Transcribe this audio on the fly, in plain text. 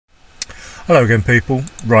Hello again, people.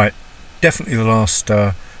 Right, definitely the last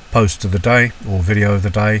post of the day or video of the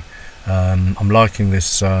day. I'm liking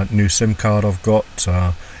this new SIM card I've got.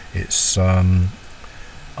 Its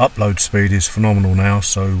upload speed is phenomenal now,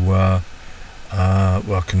 so well,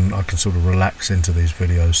 I can sort of relax into these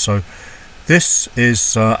videos. So this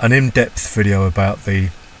is an in-depth video about the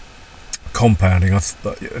compounding.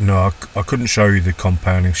 I couldn't show you the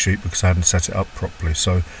compounding sheet because I hadn't set it up properly.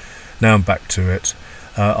 So now I'm back to it.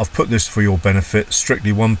 I've put this for your benefit.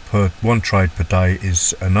 Strictly one trade per day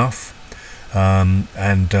is enough,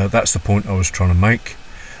 and that's the point I was trying to make.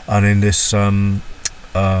 And in this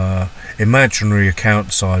imaginary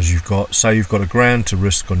account size you've got, say you've got £1,000 to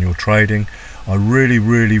risk on your trading, I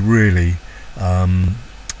really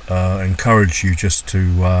encourage you just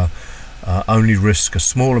to only risk a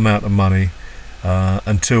small amount of money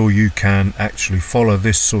until you can actually follow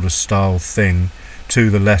this sort of style thing to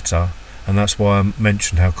the letter. And that's why I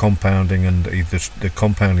mentioned how compounding and the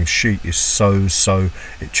compounding sheet is so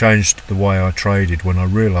it changed the way I traded when I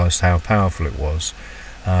realized how powerful it was.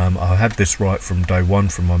 I had this right from day one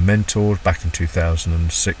from my mentor back in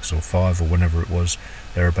 2006 or 5 or whenever it was,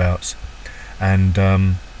 thereabouts, and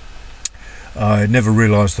I never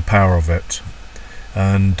realized the power of it.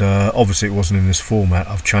 And obviously it wasn't in this format.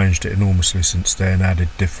 I've changed it enormously since then, added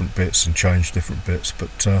different bits and changed different bits,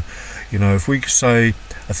 but you know, if we could say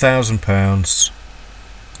 £1,000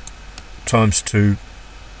 times 2%,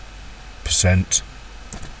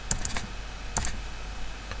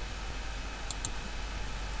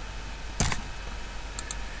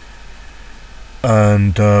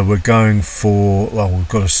 and we're going for, well, we've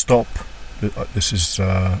got to stop. This is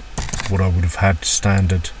what I would have had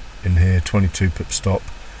standard in here, 22 pip stop,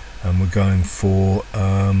 and we're going for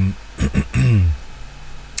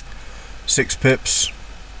 6 pips.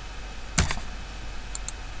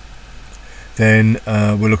 Then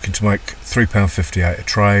we're looking to make £3.58 a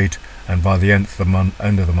trade, and by the end of the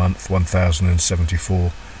month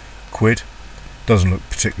 1,074 quid. Doesn't look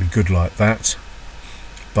particularly good like that,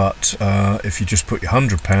 but if you just put your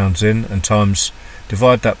 £100 in and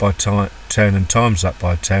divide that by 10 and times that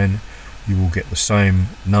by 10, you will get the same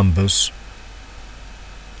numbers.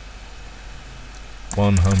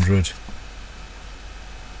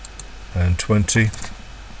 120.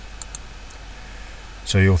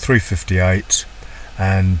 So you're 358,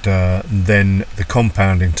 and then the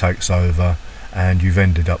compounding takes over, and you've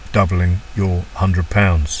ended up doubling your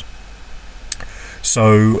 £100.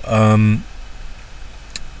 So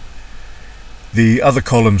the other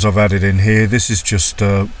columns I've added in here, this is just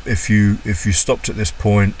if you stopped at this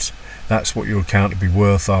point, that's what your account would be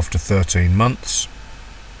worth after 13 months,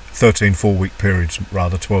 13 4-week periods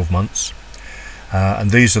rather, 12 months.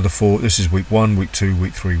 And these are the four. This is week 1, week 2,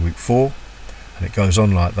 week 3, week 4, and it goes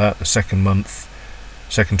on like that. The second month,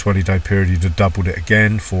 second 20-day period, you'd have doubled it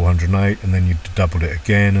again, 408, and then you'd have doubled it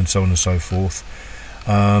again, and so on and so forth.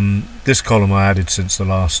 This column I added since the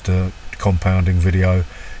last compounding video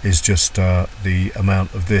is just the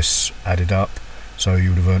amount of this added up. So you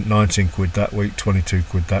would have earned 19 quid that week, 22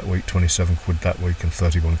 quid that week, 27 quid that week, and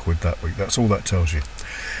 31 quid that week. That's all that tells you.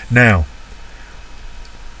 Now,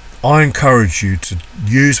 I encourage you to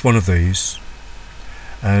use one of these,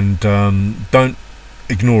 and don't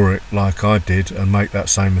ignore it like I did and make that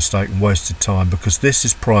same mistake and wasted time, because this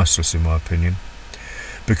is priceless in my opinion.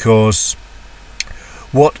 Because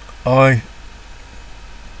what I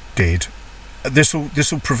did, this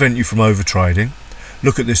will prevent you from overtrading.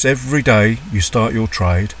 Look at this every day you start your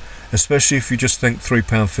trade, especially if you just think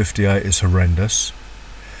 £3.58 is horrendous.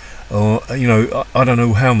 Or, you know, I don't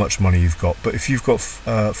know how much money you've got, but if you've got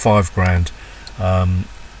 £5,000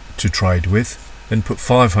 to trade with, then put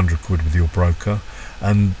 500 quid with your broker,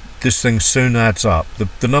 and this thing soon adds up.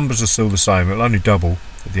 The numbers are still the same. It'll only double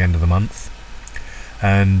at the end of the month,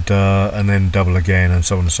 and then double again, and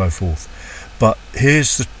so on and so forth. But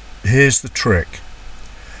here's the trick.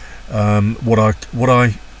 What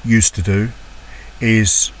I used to do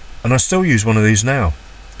is, and I still use one of these now,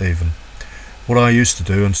 even. What I used to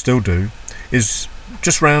do and still do is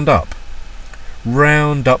just round up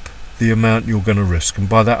the amount you're going to risk, and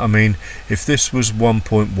by that I mean if this was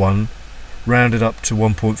 1.1, round it up to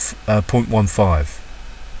 0.15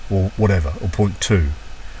 or whatever, or 0.2.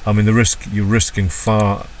 I mean, you're risking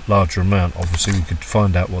far larger amount. Obviously we could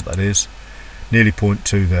find out what that is. Nearly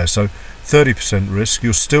 0.2 there, so 30% risk.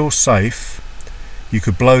 You're still safe. You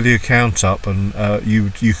could blow the account up, and you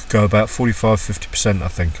could go about 45-50%, I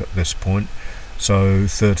think, at this point. So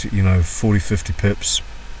 40-50 pips,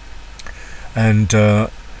 and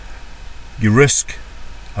you risk.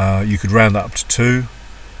 You could round that up to 2.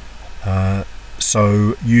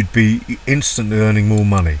 so you'd be instantly earning more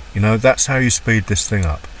money. You know, that's how you speed this thing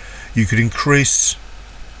up. You could increase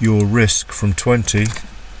your risk from 20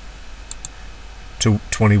 to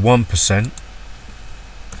 21%,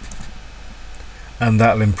 and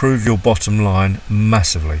that'll improve your bottom line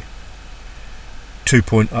massively.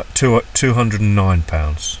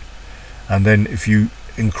 £209. And then if you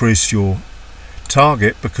increase your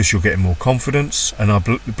target, because you're getting more confidence, and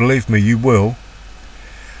believe me, you will.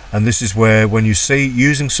 And this is where, when you see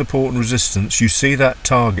using support and resistance, you see that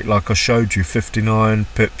target like I showed you, 59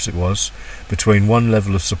 pips it was, between one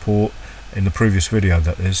level of support in the previous video,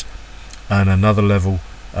 that is, and another level,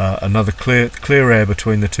 another clear air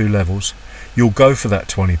between the two levels. You'll go for that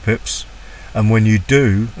 20 pips, and when you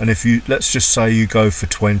do, and if you, let's just say you go for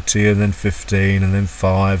 20 and then 15 and then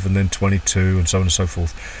 5 and then 22 and so on and so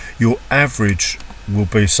forth, your average will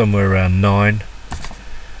be somewhere around 9,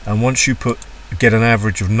 and once you get an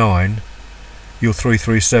average of 9, you're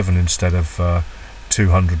 337 instead of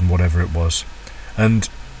 200 and whatever it was. And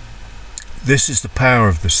this is the power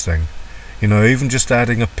of this thing. You know, even just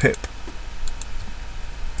adding a pip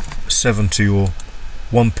 7 to your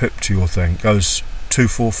 1 pip to your thing goes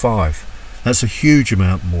 245. That's a huge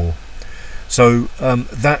amount more. So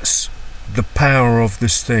that's the power of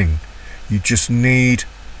this thing. You just need,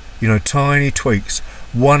 you know, tiny tweaks,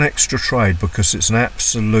 one extra trade because it's an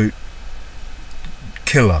absolute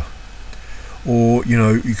killer. Or, you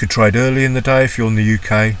know, you could trade early in the day if you're in the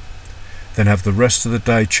UK, then have the rest of the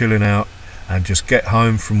day chilling out and just get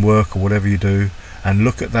home from work or whatever you do and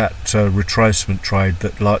look at that retracement trade,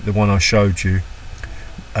 that like the one I showed you,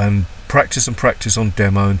 and practice and practice on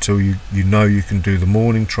demo until you know you can do the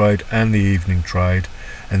morning trade and the evening trade,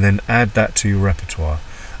 and then add that to your repertoire.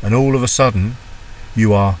 And all of a sudden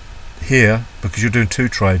you are here, because you're doing 2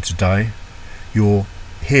 trades a day, you're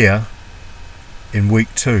here in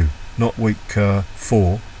week 2, not week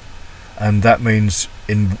 4, and that means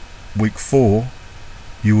in week 4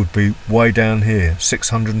 you would be way down here,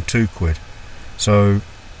 602 quid. So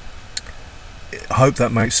I hope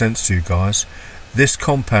that makes sense to you guys. This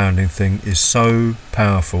compounding thing is so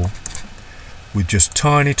powerful with just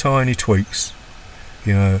tiny tweaks.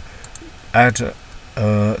 You know, add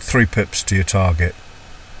 3 pips to your target,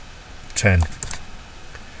 10.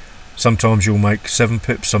 Sometimes you'll make 7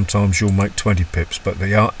 pips, sometimes you'll make 20 pips, but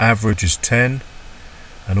the average is 10,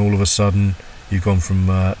 and all of a sudden you've gone from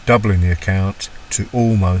doubling the account to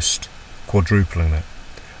almost quadrupling it.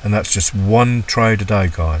 And that's just 1 trade a day,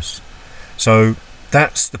 guys. So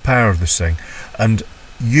that's the power of this thing, and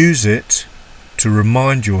use it to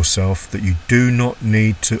remind yourself that you do not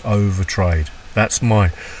need to overtrade. That's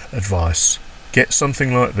my advice. Get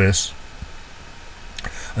something like this,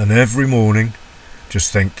 and every morning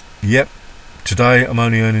just think, yep, today I'm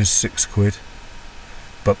only earning 6 quid,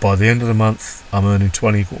 but by the end of the month I'm earning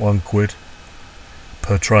 21 quid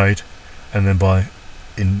per trade, and then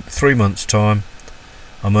in 3 months time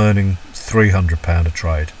I'm earning £300 a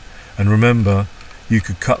trade. And remember, you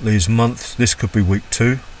could cut these months. This could be week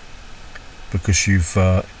 2 because you've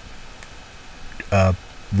rounded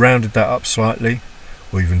that up slightly,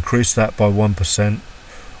 or you've increased that by 1%,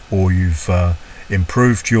 or you've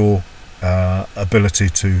improved your ability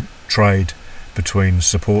to trade between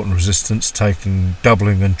support and resistance,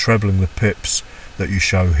 doubling and trebling the pips that you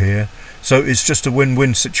show here. So it's just a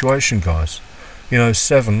win-win situation, guys. You know,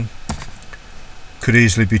 7 could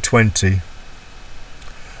easily be 20,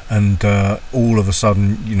 and all of a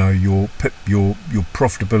sudden, you know, your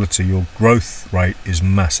profitability, your growth rate is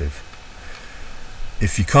massive.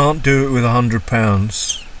 If you can't do it with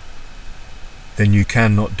 £100, then you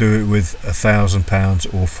cannot do it with £1,000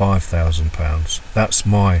 or £5,000. That's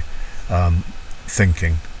my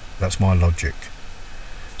thinking. That's my logic.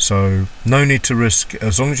 So no need to risk.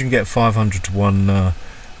 As long as you can get 500 to 1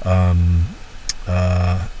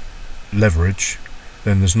 leverage,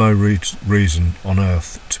 then there's no reason on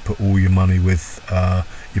earth to put all your money with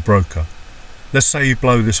your broker. Let's say you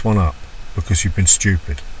blow this one up because you've been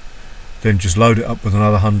stupid, then just load it up with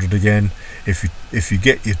another 100 again. If you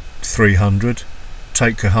get your 300,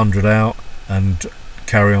 take 100 out and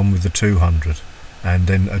carry on with the 200, and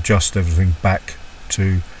then adjust everything back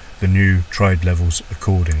to the new trade levels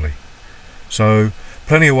accordingly. So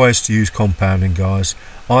plenty of ways to use compounding, guys.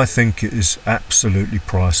 I think it is absolutely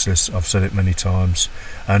priceless. I've said it many times.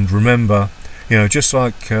 And remember, you know, just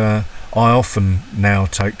like I often now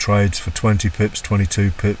take trades for 20 pips,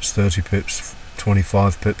 22 pips, 30 pips,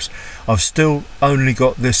 25 pips, I've still only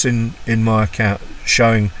got this in my account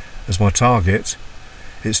showing as my target.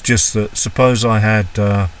 It's just that suppose I had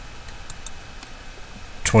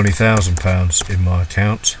 £20,000 in my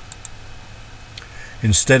account,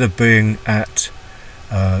 instead of being at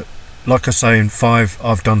like I say,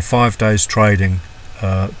 I've done 5 days trading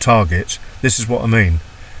target. This is what I mean.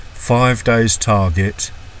 5 days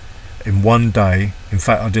target in one day. In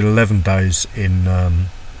fact, I did 11 days in on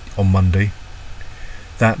Monday.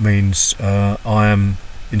 That means I am,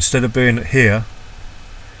 instead of being here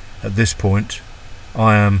at this point,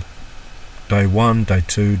 I am day 1, day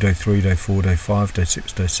 2, day 3, day 4, day 5, day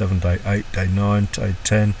 6, day 7, day 8, day 9, day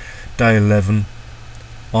 10, day 11.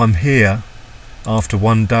 I'm here after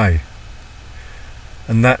one day,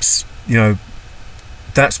 and that's, you know,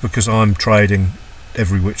 that's because I'm trading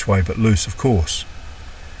every which way but loose, of course.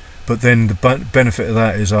 But then the benefit of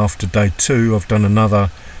that is after day 2 I've done another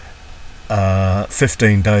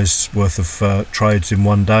 15 days worth of trades in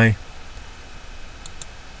one day,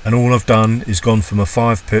 and all I've done is gone from a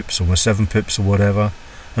 5 pips or a 7 pips or whatever,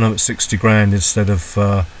 and I'm at 60 grand instead of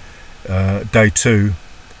day 2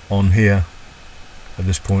 on here at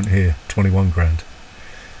this point here, 21 grand.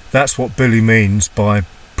 That's what Billy means by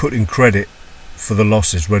putting credit for the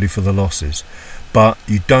losses, ready for the losses. But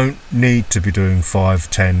you don't need to be doing 5,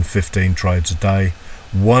 10, 15 trades a day.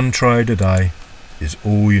 One trade a day is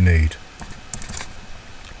all you need.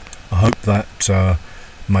 I hope that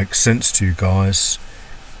makes sense to you guys.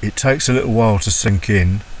 It takes a little while to sink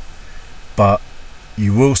in, but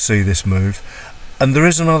you will see this move. And there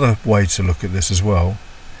is another way to look at this as well,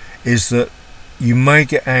 is that you may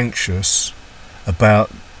get anxious about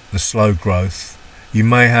the slow growth. You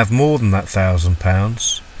may have more than that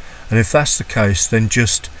 £1,000, and if that's the case, then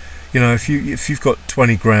just, you know, if you've got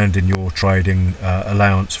 20 grand in your trading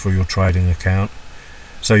allowance for your trading account,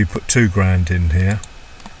 so you put 2 grand in here,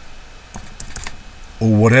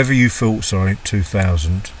 or whatever you feel, sorry,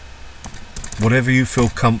 2,000, whatever you feel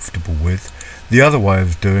comfortable with. The other way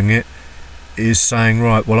of doing it is saying,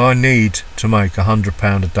 right, well, I need to make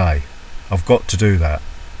 £100 a day. I've got to do that.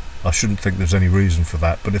 I shouldn't think there's any reason for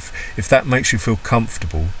that, but if that makes you feel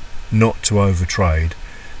comfortable not to overtrade,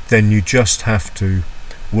 then you just have to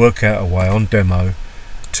work out a way on demo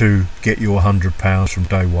to get your £100 from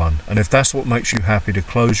day 1. And if that's what makes you happy, to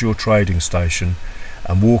close your trading station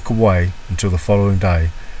and walk away until the following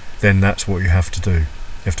day, then that's what you have to do.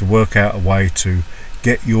 You have to work out a way to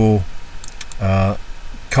get your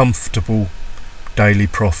comfortable daily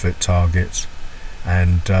profit targets,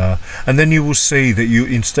 and then you will see that you,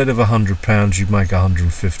 instead of £100, you make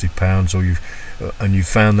 £150, or you've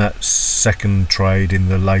found that second trade in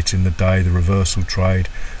the late in the day, the reversal trade,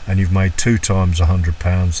 and you've made 2 times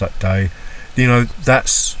 £100 that day. You know,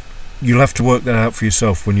 that's, you'll have to work that out for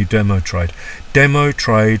yourself when you demo trade. Demo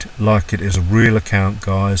trade like it is a real account,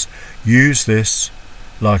 guys. Use this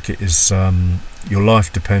like it is your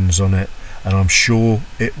life depends on it, and I'm sure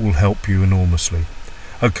it will help you enormously.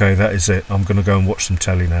 Okay, that is it. I'm going to go and watch some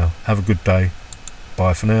telly now. Have a good day.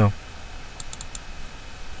 Bye for now.